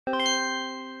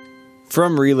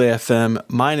From Relay FM,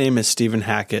 my name is Stephen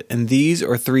Hackett, and these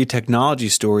are 3 technology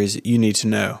stories you need to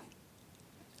know.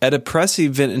 At a press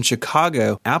event in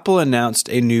Chicago, Apple announced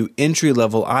a new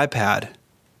entry-level iPad.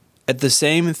 At the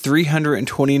same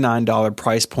 $329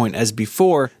 price point as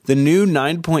before, the new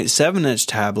 9.7-inch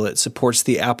tablet supports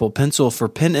the Apple Pencil for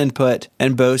pen input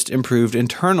and boasts improved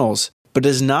internals, but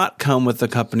does not come with the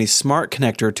company's smart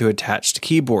connector to attached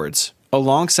keyboards.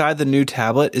 Alongside the new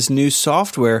tablet is new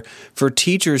software for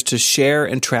teachers to share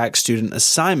and track student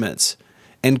assignments,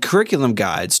 and curriculum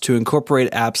guides to incorporate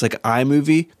apps like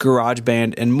iMovie,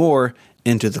 GarageBand, and more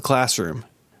into the classroom.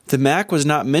 The Mac was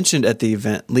not mentioned at the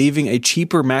event, leaving a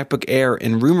cheaper MacBook Air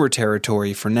in rumor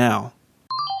territory for now.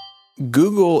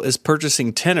 Google is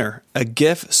purchasing Tenor, a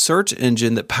GIF search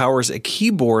engine that powers a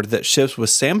keyboard that ships with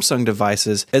Samsung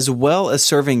devices, as well as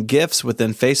serving GIFs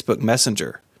within Facebook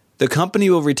Messenger. The company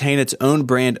will retain its own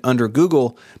brand under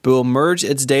Google, but will merge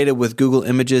its data with Google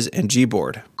Images and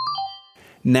Gboard.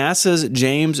 NASA's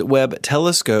James Webb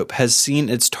Telescope has seen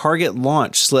its target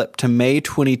launch slip to May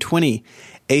 2020,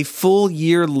 a full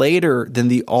year later than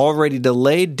the already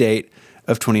delayed date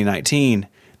of 2019.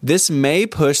 This may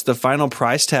push the final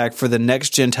price tag for the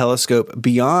next-gen telescope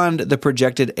beyond the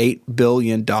projected $8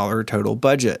 billion total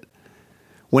budget.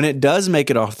 When it does make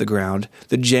it off the ground,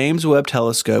 the James Webb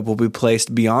Telescope will be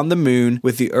placed beyond the moon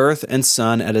with the Earth and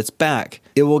Sun at its back.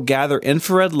 It will gather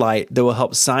infrared light that will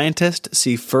help scientists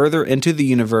see further into the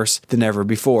universe than ever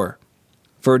before.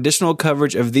 For additional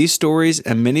coverage of these stories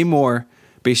and many more,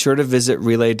 be sure to visit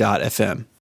Relay.fm.